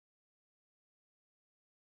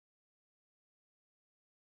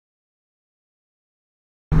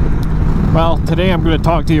Well, today I'm going to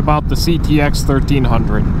talk to you about the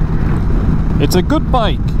CTX1300. It's a good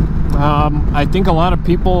bike. I think a lot of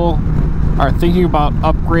people are thinking about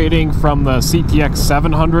upgrading from the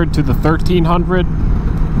CTX700 to the 1300.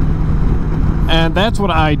 And that's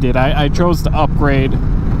what I did. I chose to upgrade.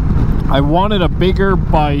 I wanted a bigger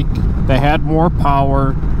bike that had more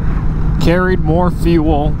power, carried more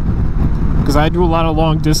fuel, because I do a lot of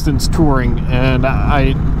long distance touring, and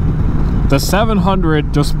the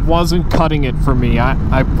 700 just wasn't cutting it for me.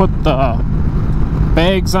 I put the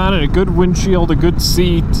bags on it, a good windshield, a good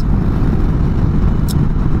seat.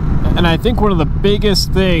 And I think one of the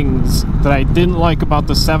biggest things that I didn't like about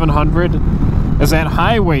the 700 is at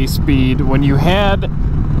highway speed, when you had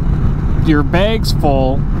your bags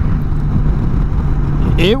full,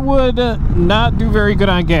 it would not do very good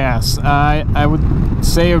on gas. I would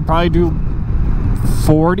say it would probably do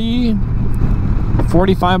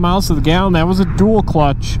 45 miles to the gallon. That was a dual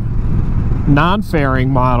clutch, non-fairing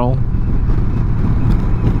model,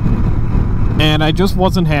 and I just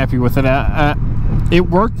wasn't happy with it. It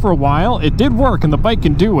worked for a while. It did work, and the bike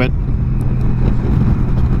can do it,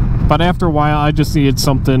 but after a while I just needed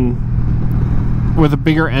something with a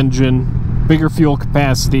bigger engine, bigger fuel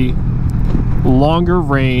capacity, longer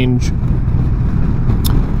range.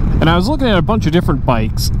 And I was looking at a bunch of different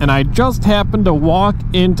bikes, and I just happened to walk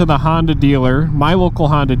into the Honda dealer, my local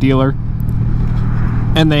Honda dealer,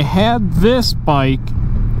 and they had this bike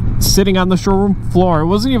sitting on the showroom floor. It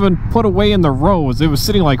wasn't even put away in the rows. It was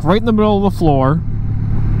sitting like right in the middle of the floor,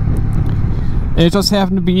 and it just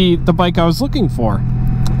happened to be the bike I was looking for.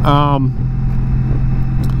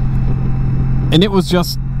 And it was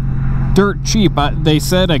just dirt cheap. They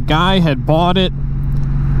said a guy had bought it,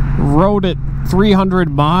 rode it 300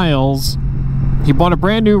 miles. He bought a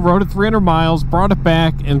brand new, rode it 300 miles, brought it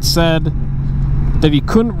back, and said that he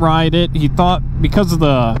couldn't ride it. He thought because of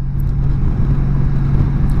the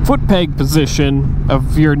foot peg position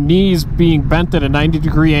of your knees being bent at a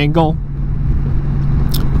 90-degree angle,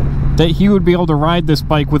 that he would be able to ride this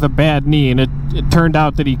bike with a bad knee, and it turned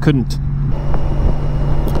out that he couldn't.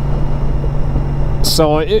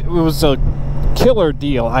 So it was a killer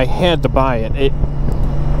deal. I had to buy it.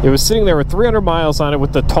 It was sitting there with 300 miles on it,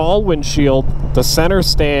 with the tall windshield, the center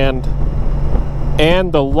stand,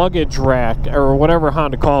 and the luggage rack, or whatever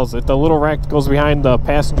Honda calls it, the little rack that goes behind the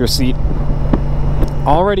passenger seat,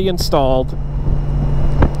 already installed,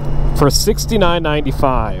 for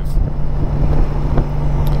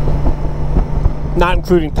 $69.95. Not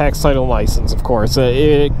including tax, title, and license, of course.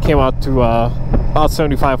 It came out to about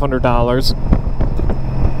 $7,500.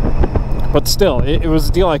 But still, it was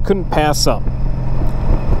a deal I couldn't pass up.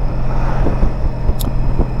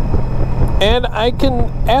 And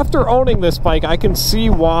after owning this bike, I can see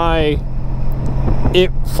why it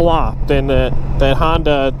flopped, and that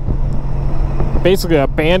Honda basically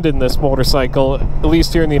abandoned this motorcycle, at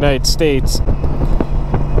least here in the United States.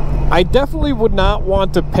 I definitely would not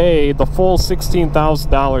want to pay the full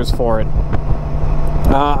 $16,000 for it.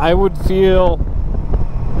 I would feel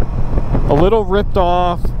a little ripped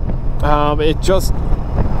off. It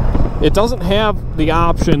doesn't have the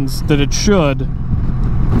options that it should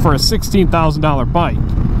for a $16,000 bike.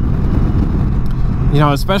 You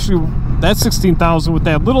know, especially that $16,000 with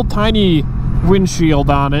that little tiny windshield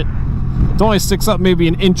on it. It only sticks up maybe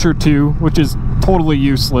an inch or two, which is totally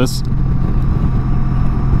useless.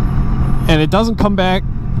 And it doesn't come with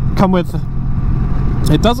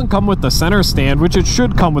the center stand, which it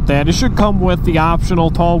should come with that. It should come with the optional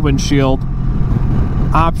tall windshield,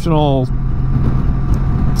 optional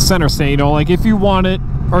center stand. You know, like if you want it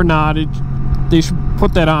or not, they should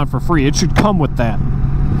put that on for free. It should come with that.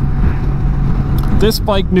 This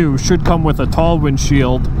bike new should come with a tall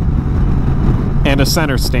windshield and a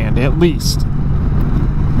center stand, at least.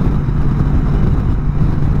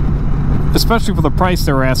 Especially for the price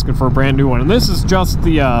they were asking for a brand new one. And this is just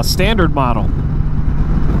the standard model.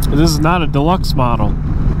 This is not a deluxe model.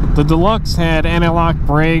 The deluxe had anti-lock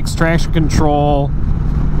brakes, traction control,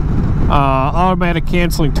 automatic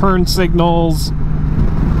canceling turn signals,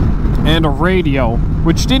 and a radio,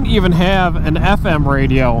 which didn't even have an FM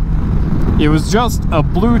radio. It was just a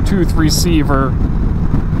Bluetooth receiver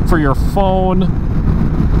for your phone.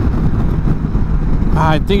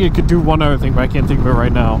 I think it could do one other thing, but I can't think of it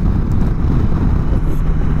right now.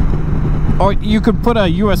 Or you could put a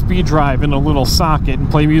USB drive in a little socket and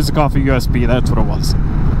play music off a USB. That's what it was.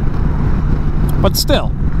 But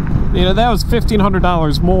still, you know, that was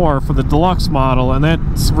 $1,500 more for the deluxe model, and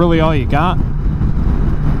that's really all you got.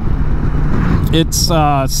 It's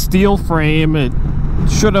steel frame. It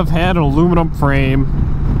should have had an aluminum frame.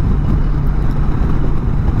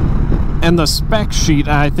 And the spec sheet,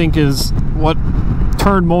 I think, is what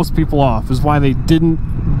turned most people off, is why they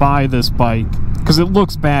didn't buy this bike, because it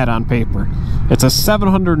looks bad on paper. It's a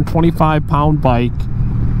 725-pound bike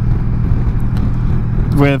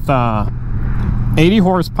with 80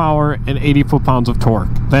 horsepower and 80 foot-pounds of torque.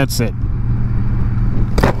 That's it.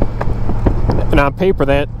 And on paper,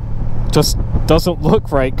 that just doesn't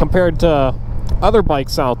look right compared to other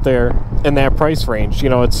bikes out there in that price range. You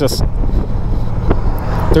know, it's just,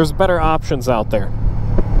 there's better options out there.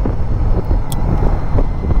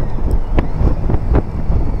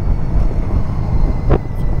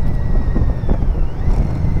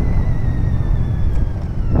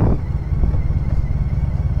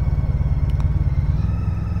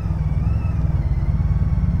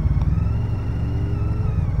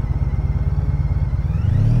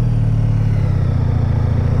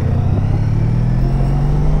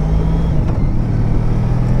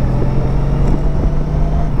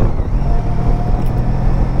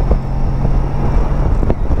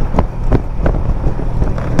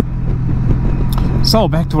 So,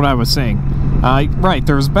 back to what I was saying. Right,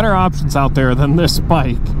 there's better options out there than this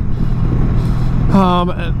bike.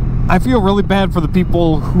 I feel really bad for the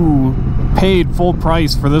people who paid full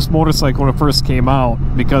price for this motorcycle when it first came out,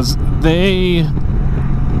 because they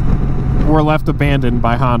were left abandoned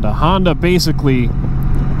by Honda. Honda basically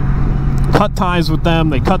cut ties with them,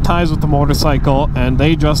 they cut ties with the motorcycle, and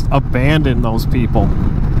they just abandoned those people.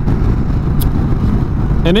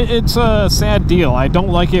 And it's a sad deal. I don't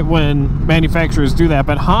like it when manufacturers do that,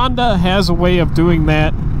 but Honda has a way of doing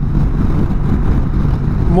that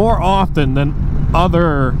more often than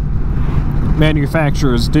other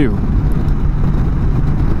manufacturers do.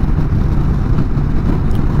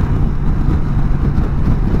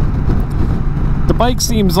 The bike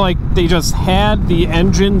seems like they just had the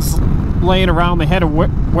engines laying around. They had a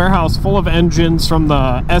warehouse full of engines from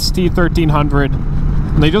the ST1300.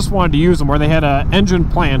 And they just wanted to use them, where they had an engine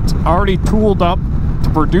plant already tooled up to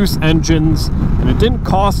produce engines, and it didn't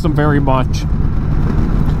cost them very much.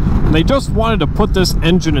 And they just wanted to put this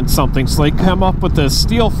engine in something, so they come up with this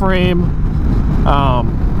steel frame,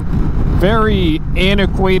 very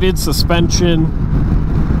antiquated suspension.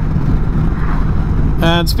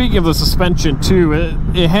 And speaking of the suspension too,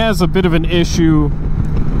 it has a bit of an issue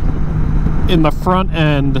in the front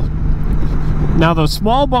end. Now, the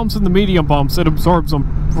small bumps and the medium bumps, it absorbs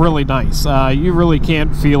them really nice. You really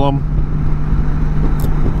can't feel them.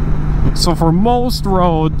 So for most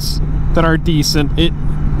roads that are decent,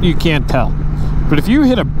 you can't tell. But if you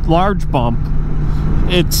hit a large bump,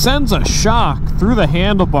 it sends a shock through the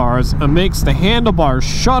handlebars and makes the handlebars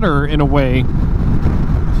shudder in a way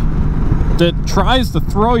that tries to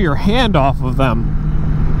throw your hand off of them.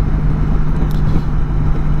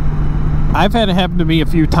 I've had it happen to me a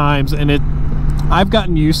few times, and I've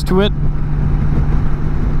gotten used to it.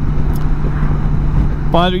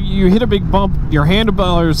 But you hit a big bump, your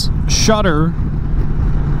handlebars shudder,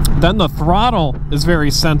 then the throttle is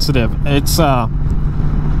very sensitive. It's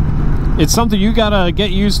something you gotta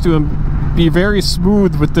get used to and be very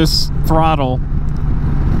smooth with this throttle.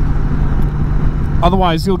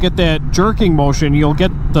 Otherwise, you'll get that jerking motion, you'll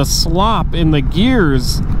get the slop in the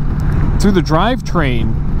gears through the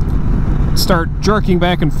drivetrain, start jerking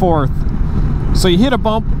back and forth. So you hit a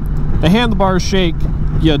bump, the handlebars shake,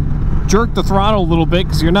 you jerk the throttle a little bit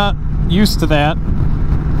because you're not used to that.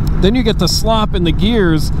 Then you get the slop in the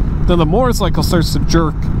gears, then the motorcycle starts to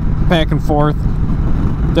jerk back and forth.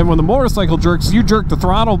 Then when the motorcycle jerks, you jerk the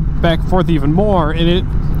throttle back and forth even more, and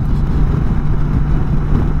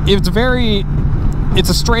it's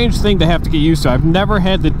a strange thing to have to get used to. I've never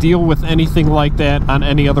had to deal with anything like that on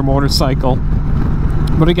any other motorcycle.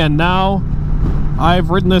 But again, now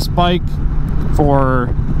I've ridden this bike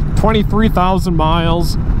for 23,000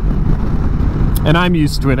 miles, and I'm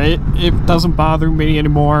used to it. It doesn't bother me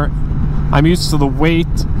anymore. I'm used to the weight.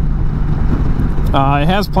 It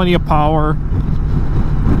has plenty of power.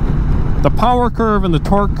 The power curve and the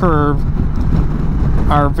torque curve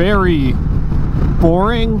are very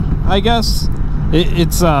boring, I guess.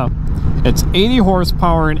 It's 80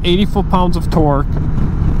 horsepower and 80 foot-pounds of torque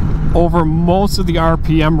over most of the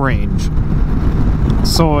RPM range.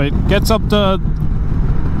 So it gets up to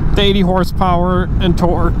the 80 horsepower and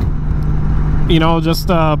torque, you know, just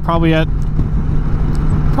probably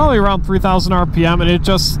around 3,000 RPM, and it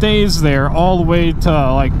just stays there all the way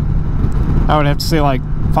to, like, I would have to say like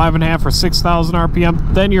 5,500 or 6,000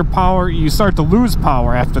 RPM. Then your power, you start to lose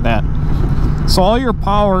power after that. So all your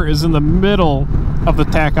power is in the middle of the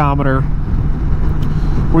tachometer,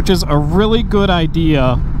 which is a really good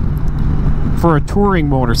idea for a touring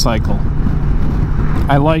motorcycle.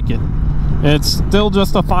 I like it. It's still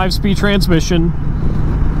just a 5-speed transmission.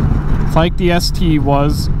 like the ST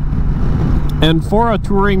was. And for a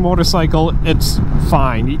touring motorcycle, it's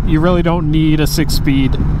fine. You really don't need a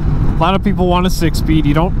 6-speed. A lot of people want a 6-speed.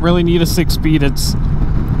 You don't really need a 6-speed.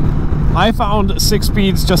 I found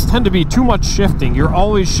 6-speeds just tend to be too much shifting. You're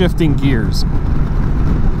always shifting gears.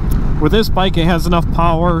 With this bike, it has enough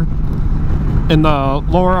power in the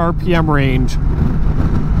lower RPM range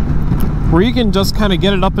where you can just kind of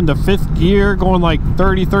get it up into 5th gear, going like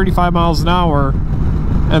 30, 35 miles an hour,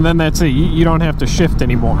 and then that's it. You don't have to shift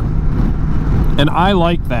anymore. And I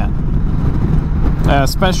like that.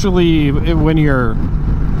 Especially when you're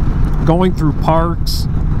going through parks,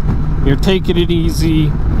 you're taking it easy.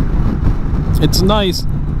 It's nice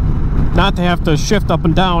not to have to shift up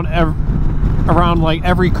and down around like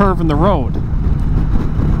every curve in the road.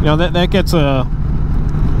 You know, that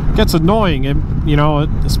gets annoying, and you know,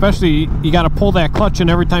 especially you got to pull that clutch, and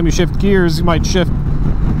every time you shift gears, you might shift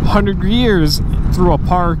 100 gears through a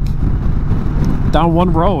park down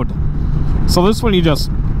one road. So this one, you just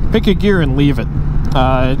pick a gear and leave it.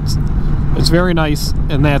 It's very nice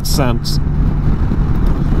in that sense.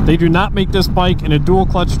 They do not make this bike in a dual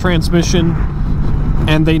clutch transmission,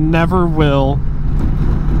 and they never will,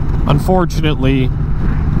 unfortunately.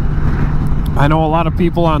 I know a lot of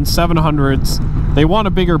people on 700s, they want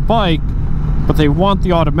a bigger bike, but they want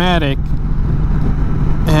the automatic.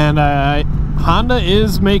 And Honda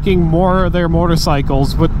is making more of their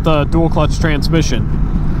motorcycles with the dual clutch transmission.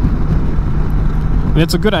 And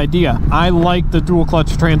it's a good idea. I like the dual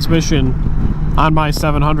clutch transmission on my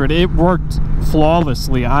 700. It worked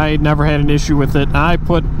flawlessly. I never had an issue with it. I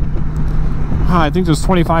put, I think there's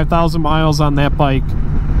 25,000 miles on that bike.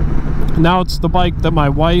 Now it's the bike that my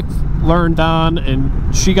wife learned on,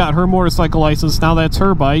 and she got her motorcycle license. Now that's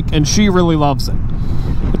her bike, and she really loves it.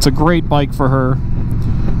 It's a great bike for her.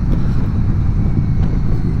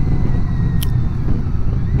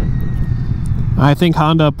 I think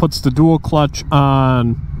Honda puts the dual clutch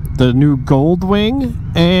on the new Goldwing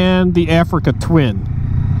and the Africa Twin.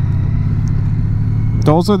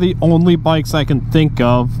 Those are the only bikes I can think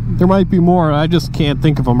of. There might be more, I just can't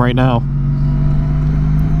think of them right now.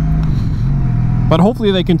 But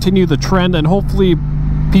hopefully they continue the trend, and hopefully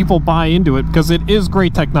people buy into it, because it is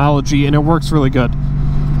great technology and it works really good.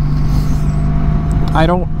 I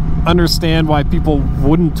don't understand why people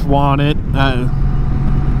wouldn't want it.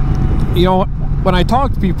 You know, when I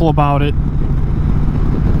talk to people about it,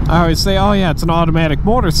 I always say, oh yeah, it's an automatic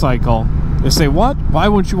motorcycle. They say, what? Why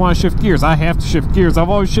wouldn't you want to shift gears? I have to shift gears. I've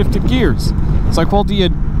always shifted gears. It's like, well, do you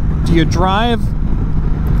drive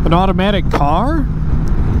an automatic car?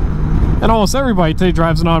 And almost everybody today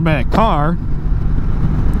drives an automatic car.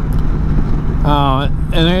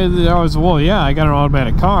 And they always, well, yeah, I got an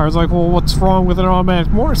automatic car. I was like, well, what's wrong with an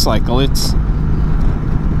automatic motorcycle? It's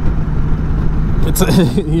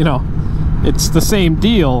you know, it's the same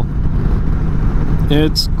deal.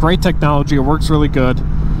 It's great technology. It works really good.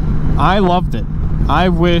 I loved it. I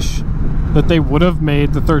wish that they would have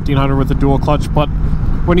made the 1300 with a dual clutch, but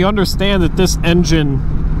when you understand that this engine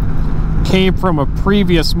came from a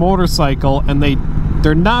previous motorcycle, and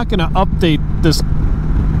they're not going to update this,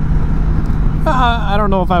 I don't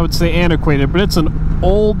know if I would say antiquated, but it's an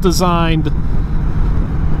old designed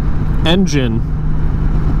engine,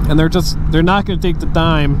 and they're not going to take the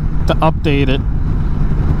dime to update it.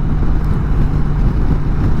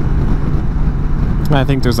 I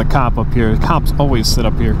think there's a cop up here. Cops always sit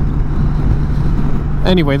up here.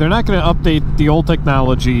 Anyway, they're not going to update the old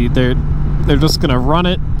technology. They're just going to run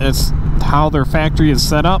it as how their factory is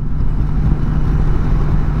set up.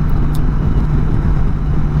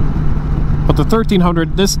 But the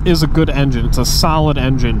 1300, this is a good engine. It's a solid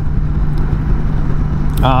engine.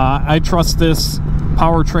 I trust this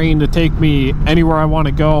powertrain to take me anywhere I want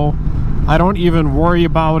to go. I don't even worry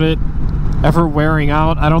about it ever wearing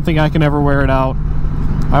out. I don't think I can ever wear it out.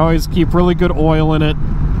 I always keep really good oil in it.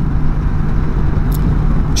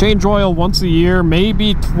 Change oil once a year,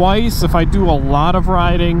 maybe twice if I do a lot of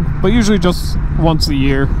riding, but usually just once a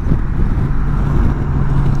year.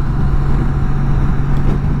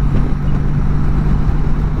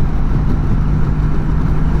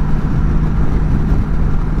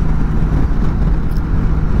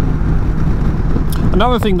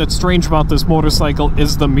 Another thing that's strange about this motorcycle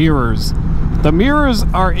is the mirrors. The mirrors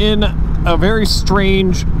are in a very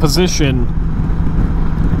strange position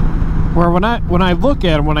where when I look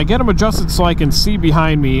at them, when I get them adjusted so I can see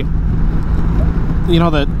behind me, you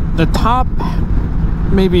know, the top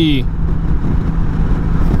maybe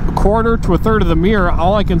a quarter to a third of the mirror,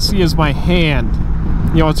 all I can see is my hand.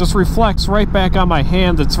 You know, it just reflects right back on my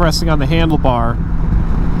hand that's resting on the handlebar.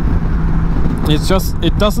 it's just,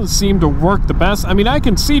 it doesn't seem to work the best. I mean, I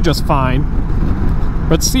can see just fine,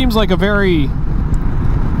 but it seems like a very,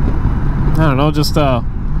 I don't know, just a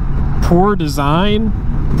poor design,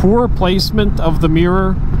 poor placement of the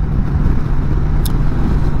mirror.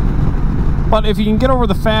 But if you can get over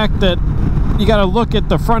the fact that you got to look at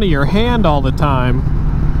the front of your hand all the time,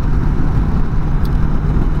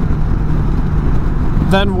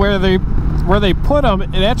 then where they put them,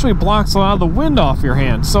 it actually blocks a lot of the wind off your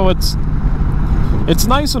hand. So it's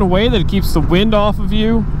nice in a way that it keeps the wind off of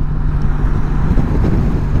you,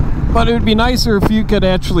 but it would be nicer if you could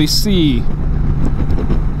actually see,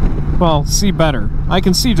 well, see better. I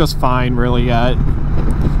can see just fine, really.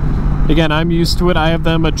 Again, I'm used to it. I have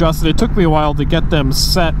them adjusted. It took me a while to get them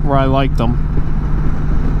set where I like them.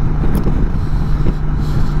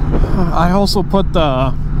 I also put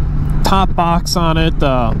the top box on it,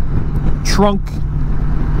 the trunk,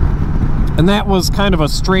 and that was kind of a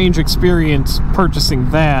strange experience purchasing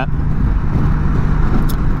that,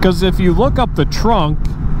 because if you look up the trunk,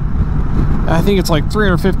 I think it's like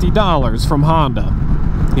 $350 from Honda.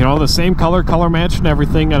 You know, the same color match and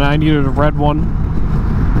everything, and I needed a red one.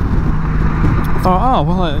 I thought, oh,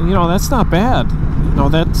 well, you know, that's not bad. You know,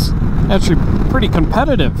 that's actually pretty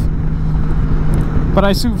competitive. But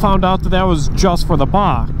I soon found out that that was just for the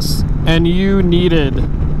box, and you needed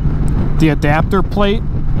the adapter plate,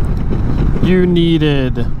 you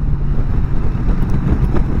needed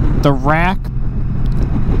the rack,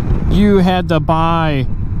 you had to buy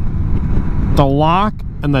the lock,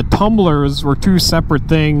 and the tumblers were two separate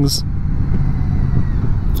things.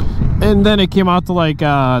 And then it came out to like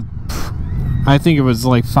I think it was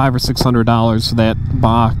like $500 or $600 for that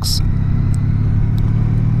box.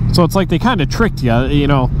 So it's like they kind of tricked you, you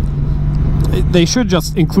know. They should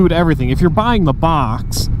just include everything. If you're buying the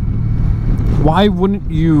box, why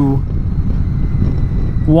wouldn't you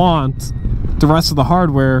want the rest of the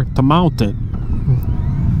hardware to mount it?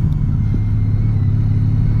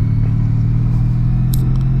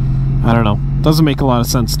 I don't know. Doesn't make a lot of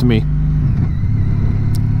sense to me.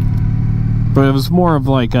 But it was more of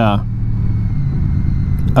like a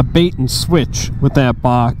bait and switch with that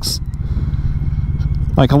box.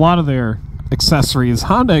 Like a lot of their accessories,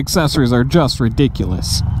 Honda accessories, are just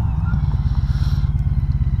ridiculous.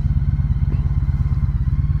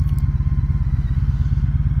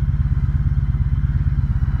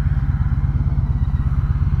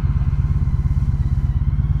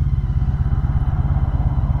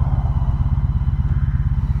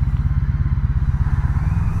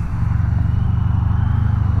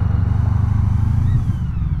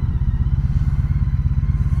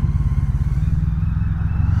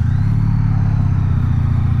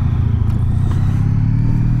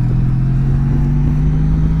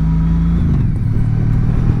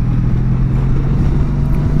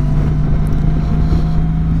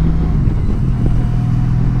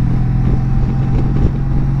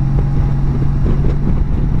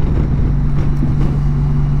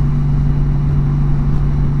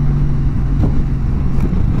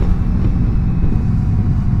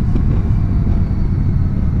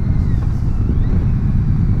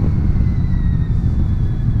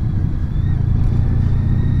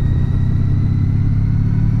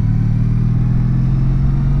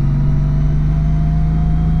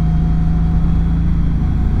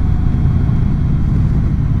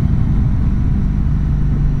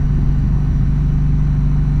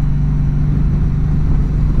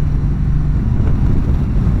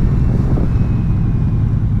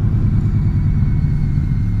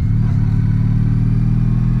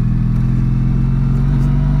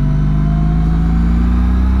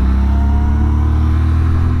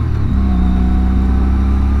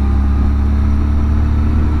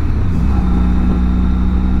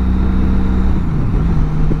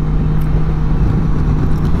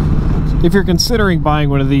 If you're considering buying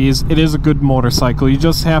one of these, it is a good motorcycle. You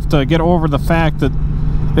just have to get over the fact that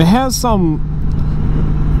it has some...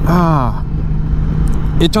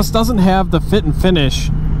 it just doesn't have the fit and finish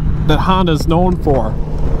that Honda's known for.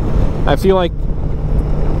 I feel like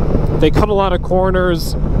they cut a lot of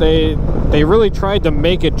corners. They really tried to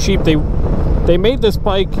make it cheap. They made this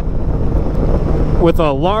bike with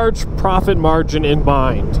a large profit margin in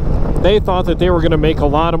mind. They thought that they were going to make a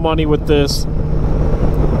lot of money with this.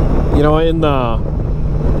 You know, in the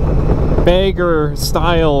bagger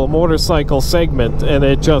style motorcycle segment, and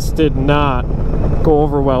it just did not go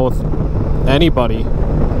over well with anybody.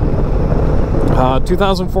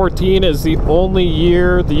 2014 is the only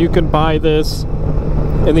year that you can buy this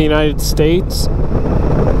in the United States,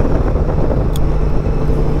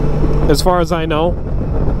 as far as I know.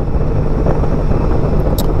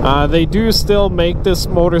 They do still make this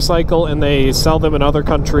motorcycle, and they sell them in other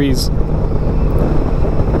countries.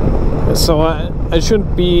 So it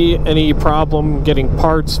shouldn't be any problem getting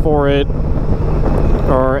parts for it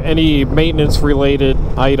or any maintenance-related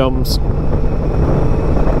items.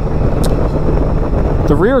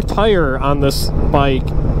 The rear tire on this bike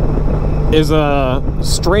is a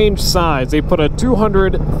strange size. They put a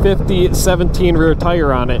 250/17 rear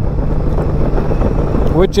tire on it,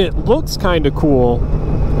 which it looks kind of cool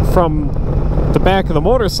from the back of the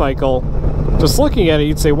motorcycle. Just looking at it,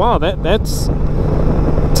 you'd say, wow, it's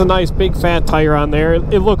a nice big fat tire on there.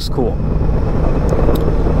 It looks cool.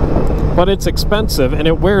 But it's expensive and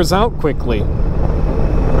it wears out quickly.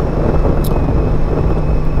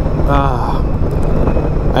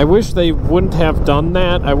 I wish they wouldn't have done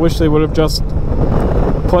that. I wish they would have just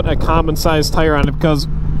put a common size tire on it, because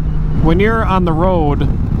when you're on the road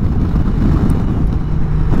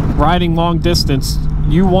riding long distance,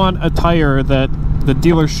 you want a tire that the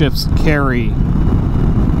dealerships carry.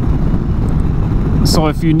 So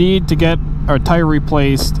if you need to get a tire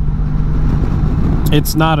replaced,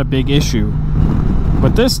 it's not a big issue.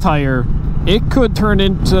 But this tire, it could turn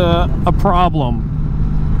into a problem.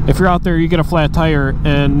 If you're out there, you get a flat tire,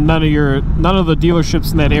 and none of the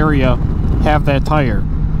dealerships in that area have that tire.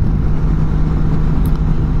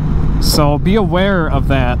 So be aware of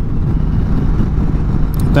that.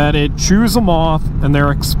 That it chews them off, and they're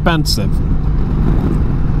expensive.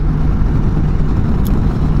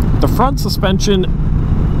 The front suspension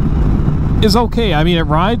is okay. I mean, it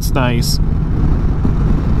rides nice.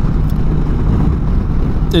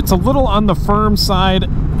 It's a little on the firm side,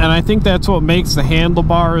 and I think that's what makes the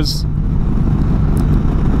handlebars.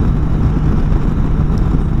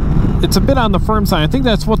 It's a bit on the firm side. I think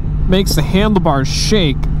that's what makes the handlebars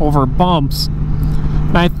shake over bumps.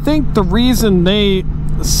 And I think the reason they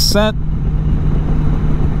set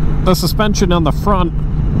the suspension on the front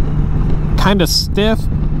kind of stiff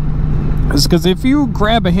is because if you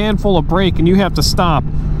grab a handful of brake and you have to stop,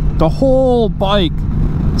 the whole bike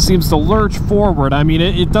seems to lurch forward. I mean,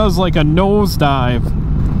 it does like a nosedive,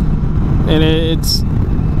 and it's,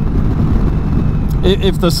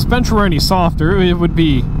 if the suspension were any softer, it would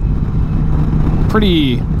be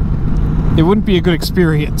it wouldn't be a good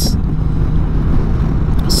experience.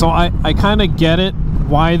 So I kind of get it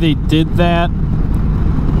why they did that.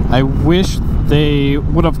 I wish they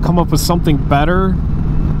would have come up with something better.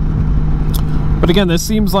 But again, this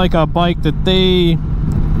seems like a bike that they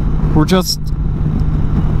were just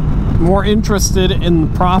more interested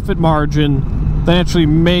in the profit margin than actually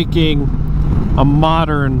making a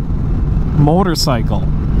modern motorcycle.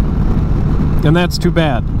 And that's too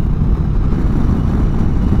bad.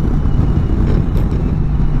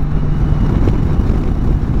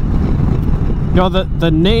 You know, the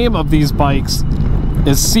name of these bikes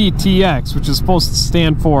is CTX, which is supposed to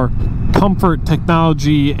stand for Comfort,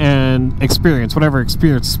 Technology, and Experience, whatever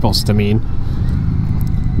experience is supposed to mean.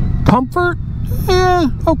 Comfort?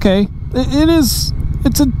 Okay.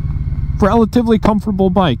 It's a relatively comfortable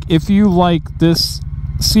bike if you like this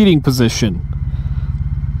seating position.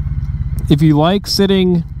 If you like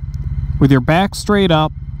sitting with your back straight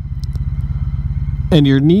up and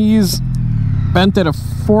your knees bent at a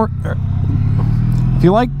if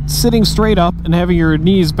you like sitting straight up and having your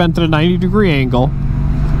knees bent at a 90-degree angle,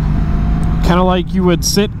 kind of like you would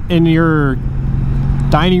sit in your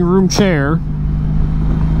dining room chair,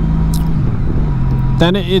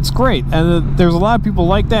 then it's great. And there's a lot of people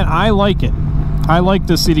like that. I like it. I like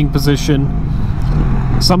the seating position.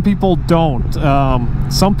 Some people don't.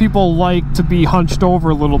 Some people like to be hunched over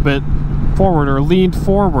a little bit forward or leaned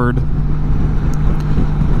forward.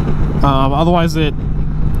 Otherwise it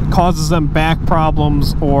causes them back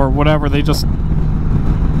problems or whatever. They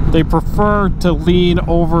prefer to lean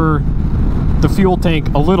over the fuel tank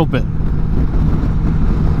a little bit.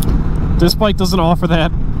 This bike doesn't offer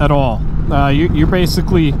that at all. You're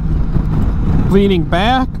basically leaning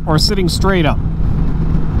back or sitting straight up.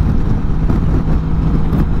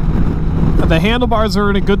 The handlebars are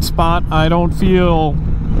in a good spot. I don't feel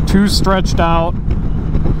too stretched out.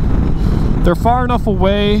 They're far enough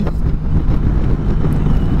away.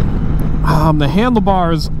 The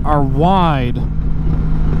handlebars are wide,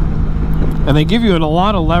 and they give you a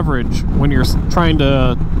lot of leverage when you're trying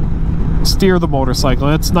to steer the motorcycle.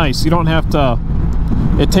 That's nice. You don't have to,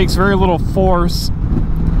 it takes very little force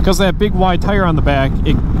because of that big wide tire on the back.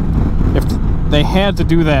 If they had to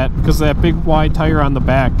do that because of that big wide tire on the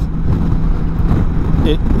back,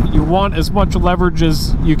 you want as much leverage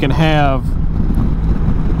as you can have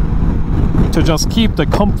to just keep the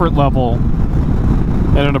comfort level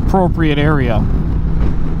in an appropriate area.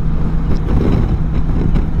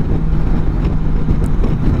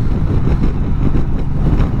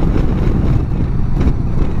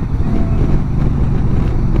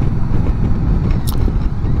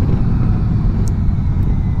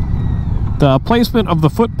 The placement of the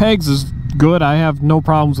foot pegs is good. I have no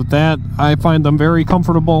problems with that. I find them very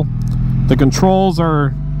comfortable. The controls are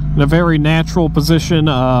in a very natural position.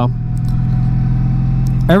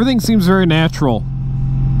 Everything seems very natural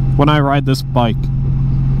when I ride this bike.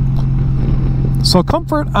 So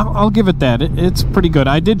comfort, I'll give it that. It's pretty good.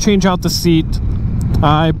 I did change out the seat.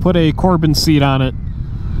 I put a Corbin seat on it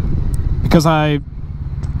because I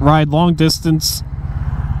ride long distance.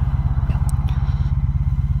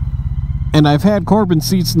 And I've had Corbin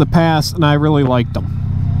seats in the past, and I really liked them.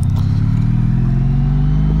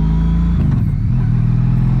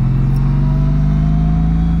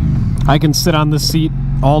 I can sit on this seat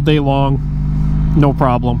all day long, no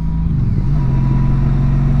problem.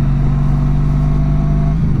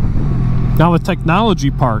 Now the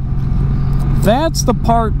technology part. That's the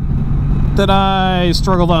part that I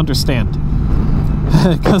struggle to understand.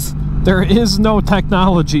 Because there is no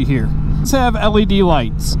technology here. Let's have LED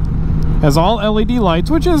lights. Has all LED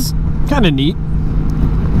lights, which is kind of neat.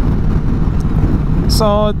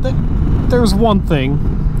 So there's one thing.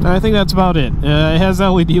 I think that's about it. It has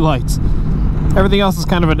LED lights. Everything else is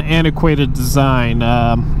kind of an antiquated design.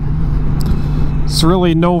 It's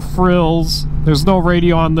really no frills. There's no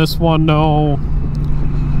radio on this one. No,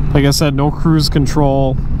 like I said, no cruise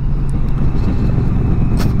control.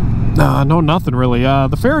 No, nothing really.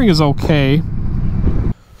 The fairing is okay.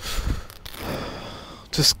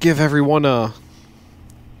 Just give everyone a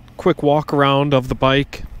quick walk around of the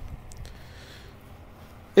bike.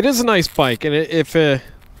 It is a nice bike, and if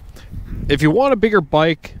you want a bigger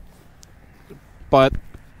bike, but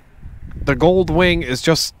the Gold Wing is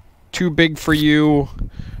just too big for you,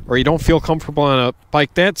 or you don't feel comfortable on a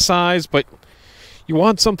bike that size, but you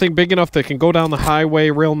want something big enough that can go down the highway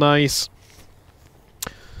real nice,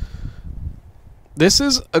 this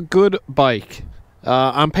is a good bike.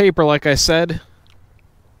 On paper, like I said,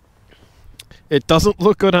 it doesn't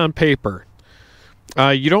look good on paper.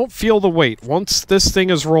 You don't feel the weight. Once this thing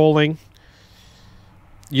is rolling,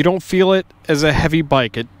 you don't feel it as a heavy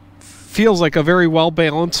bike. It feels like a very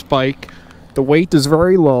well-balanced bike. The weight is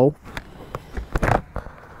very low.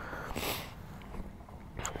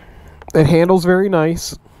 It handles very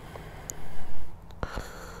nice.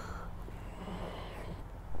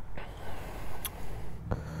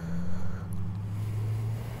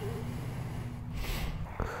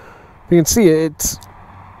 You can see it's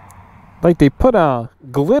like they put a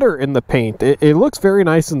glitter in the paint. It looks very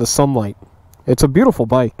nice in the sunlight. It's a beautiful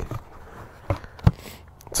bike.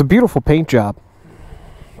 It's a beautiful paint job.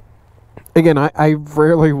 Again, I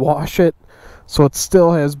rarely wash it, so it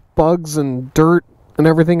still has bugs and dirt and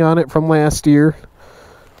everything on it from last year.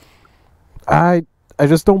 I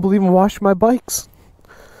just don't believe in washing my bikes.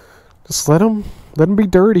 Just let them be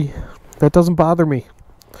dirty. That doesn't bother me.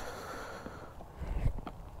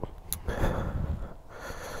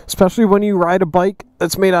 Especially when you ride a bike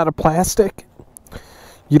that's made out of plastic.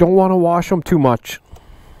 You don't want to wash them too much.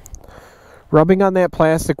 Rubbing on that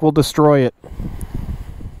plastic will destroy it.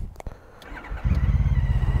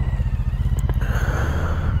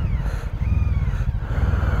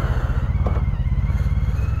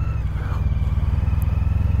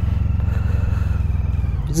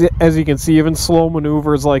 As you can see, even slow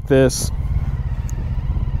maneuvers like this,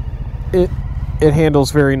 it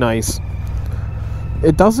handles very nice.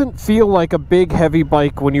 It doesn't feel like a big heavy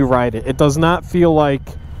bike when you ride it. It does not feel like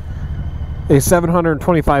a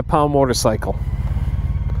 725-pound motorcycle.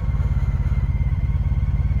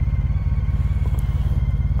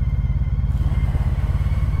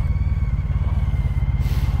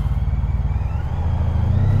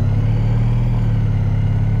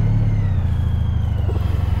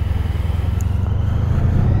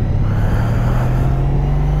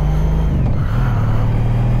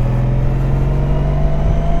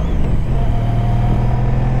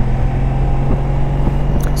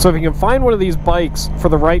 So if you can find one of these bikes for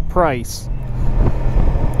the right price,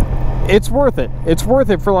 it's worth it. It's worth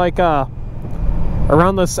it for like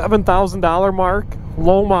around the $7,000 mark,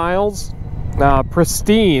 low miles,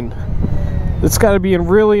 pristine. It's got to be in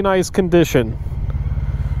really nice condition.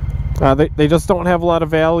 They just don't have a lot of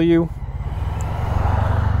value.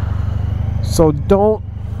 So don't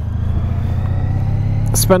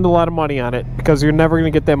spend a lot of money on it, because you're never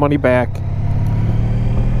going to get that money back.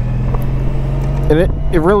 And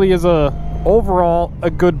it really is overall a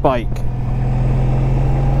good bike.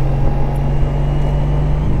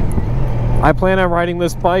 I plan on riding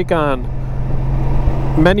this bike on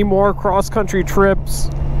many more cross-country trips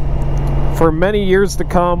for many years to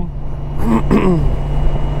come.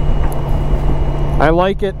 I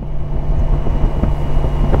like it.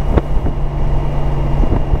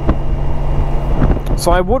 So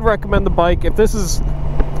I would recommend the bike.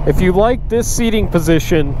 If you like this seating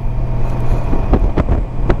position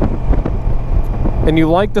and you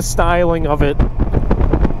like the styling of it,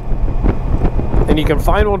 and you can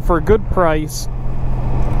find one for a good price,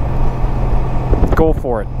 go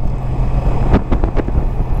for it.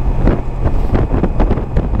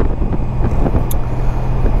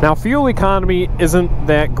 Now, fuel economy isn't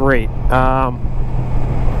that great.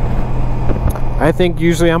 I think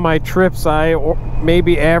usually on my trips I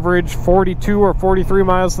maybe average 42 or 43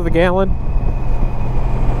 miles to the gallon.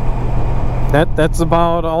 That's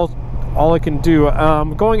about all I can do.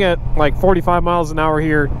 Going at like 45 miles an hour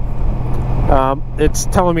here, it's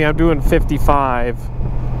telling me I'm doing 55.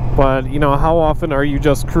 But you know, how often are you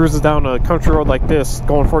just cruising down a country road like this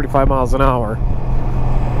going 45 miles an hour?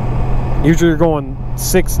 Usually you're going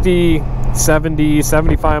 60, 70,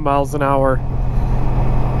 75 miles an hour.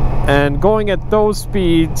 And going at those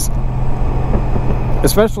speeds,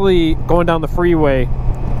 especially going down the freeway,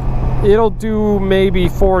 it'll do maybe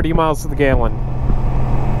 40 miles to the gallon.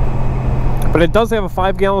 But it does have a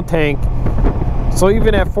 5-gallon tank, so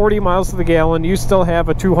even at 40 miles to the gallon, you still have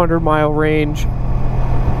a 200-mile range,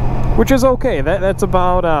 which is okay. That's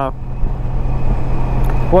about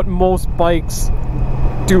what most bikes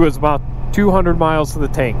do, is about 200 miles to the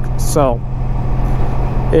tank. So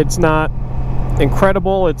it's not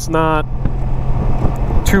incredible, it's not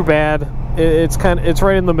too bad. It's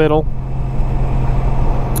right in the middle.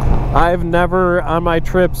 I've never on my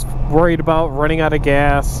trips worried about running out of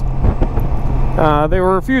gas. There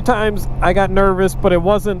were a few times I got nervous, but it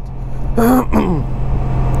wasn't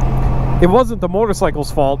it wasn't the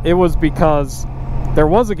motorcycle's fault. It was because there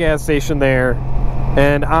was a gas station there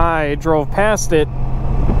and I drove past it,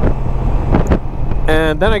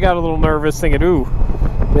 and then I got a little nervous thinking, ooh,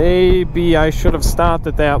 maybe I should have stopped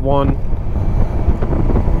at that one.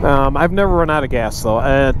 I've never run out of gas though.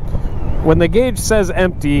 When the gauge says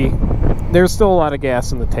empty, there's still a lot of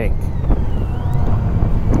gas in the tank.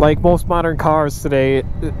 Like most modern cars today,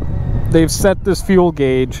 they've set this fuel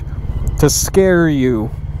gauge to scare you,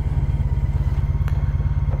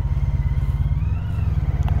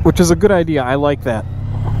 which is a good idea. I like that.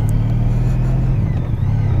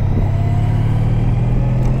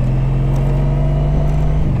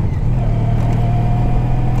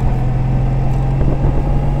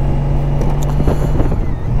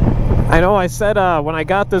 I know I said when I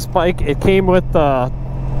got this bike, it came with a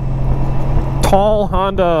tall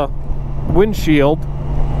Honda windshield,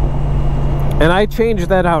 and I changed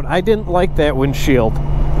that out. I didn't like that windshield.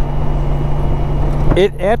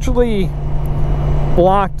 It actually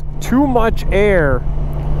blocked too much air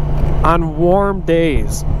on warm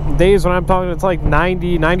days. Days when I'm talking, it's like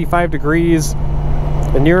 90, 95 degrees,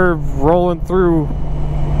 and you're rolling through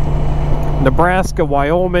Nebraska,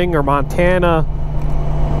 Wyoming, or Montana.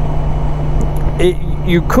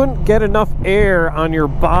 You couldn't get enough air on your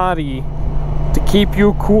body to keep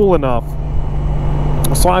you cool enough.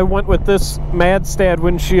 So I went with this Madstad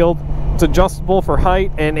windshield. It's adjustable for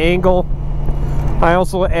height and angle. I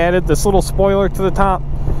also added this little spoiler to the top.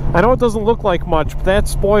 I know it doesn't look like much, but that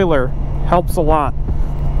spoiler helps a lot.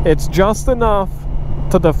 It's just enough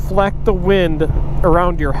to deflect the wind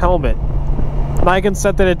around your helmet. And I can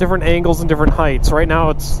set that at different angles and different heights. Right now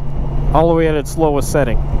it's all the way at its lowest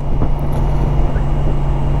setting.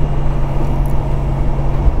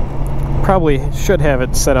 Probably should have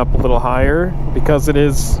it set up a little higher because it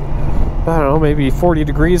is, I don't know, maybe 40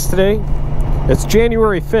 degrees today. It's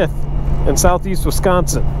January 5th in southeast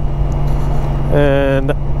Wisconsin,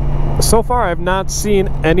 and so far I've not seen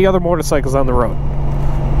any other motorcycles on the road,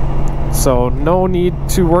 so no need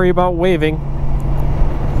to worry about waving.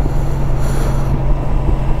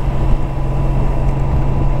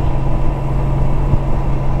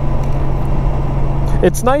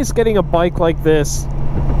 It's nice getting a bike like this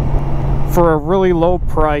for a really low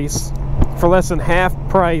price, for less than half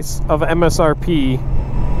price of MSRP.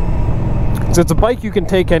 So it's a bike you can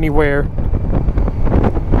take anywhere,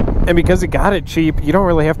 and because you got it cheap, you don't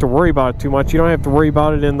really have to worry about it too much. You don't have to worry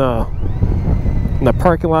about it in the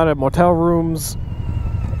parking lot at motel rooms.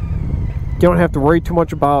 You don't have to worry too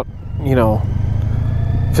much about, you know,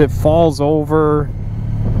 if it falls over.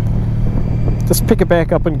 Just pick it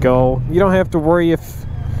back up and go. You don't have to worry if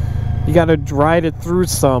you got to ride it through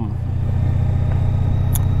some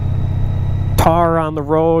tar on the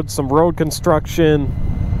road, some road construction.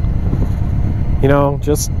 You know,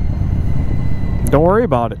 just don't worry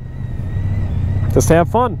about it. Just have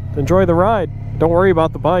fun. Enjoy the ride. Don't worry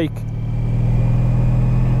about the bike.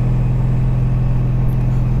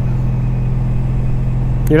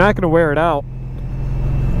 You're not going to wear it out.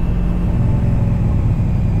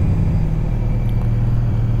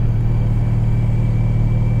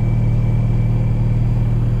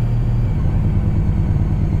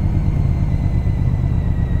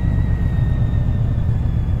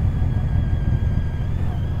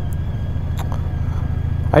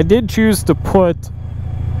 I did choose to put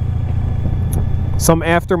some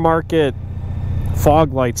aftermarket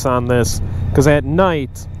fog lights on this because at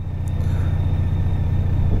night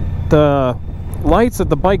the lights that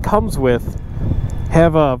the bike comes with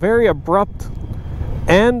have a very abrupt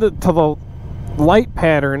end to the light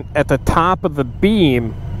pattern at the top of the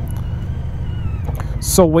beam.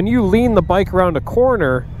 So when you lean the bike around a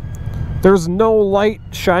corner, there's no light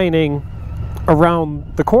shining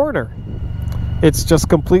around the corner. It's just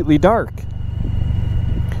completely dark.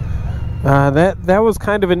 That was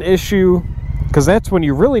kind of an issue because that's when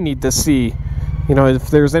you really need to see, you know, if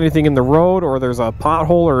there's anything in the road or there's a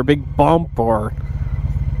pothole or a big bump or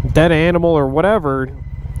dead animal or whatever.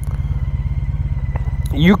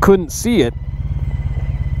 You couldn't see it.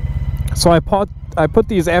 So I put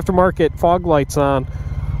these aftermarket fog lights on,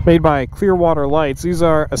 made by Clearwater Lights. These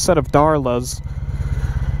are a set of Darlas,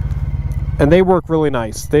 and they work really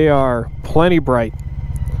nice. They are plenty bright,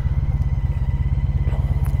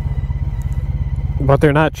 but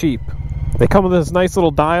they're not cheap. They come with this nice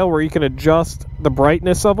little dial where you can adjust the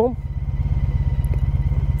brightness of them.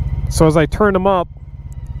 So as I turn them up,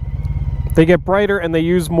 they get brighter and they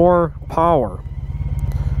use more power.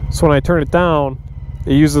 So when I turn it down,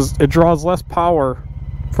 it draws less power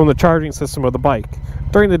from the charging system of the bike.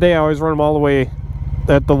 During the day, I always run them all the way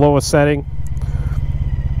at the lowest setting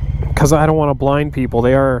because I don't want to blind people.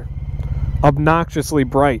 They are obnoxiously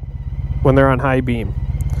bright when they're on high beam.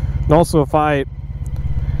 And also, if I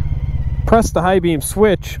press the high beam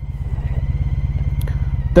switch,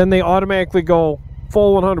 then they automatically go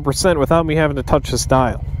full 100% without me having to touch this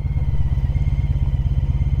dial.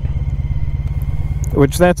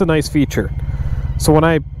 Which, that's a nice feature. So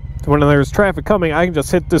when there's traffic coming, I can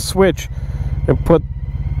just hit this switch and put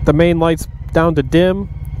the main lights down to dim,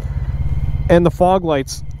 and the fog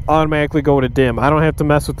lights automatically go to dim. I don't have to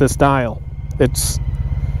mess with this dial. It's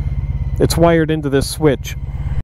wired into this switch.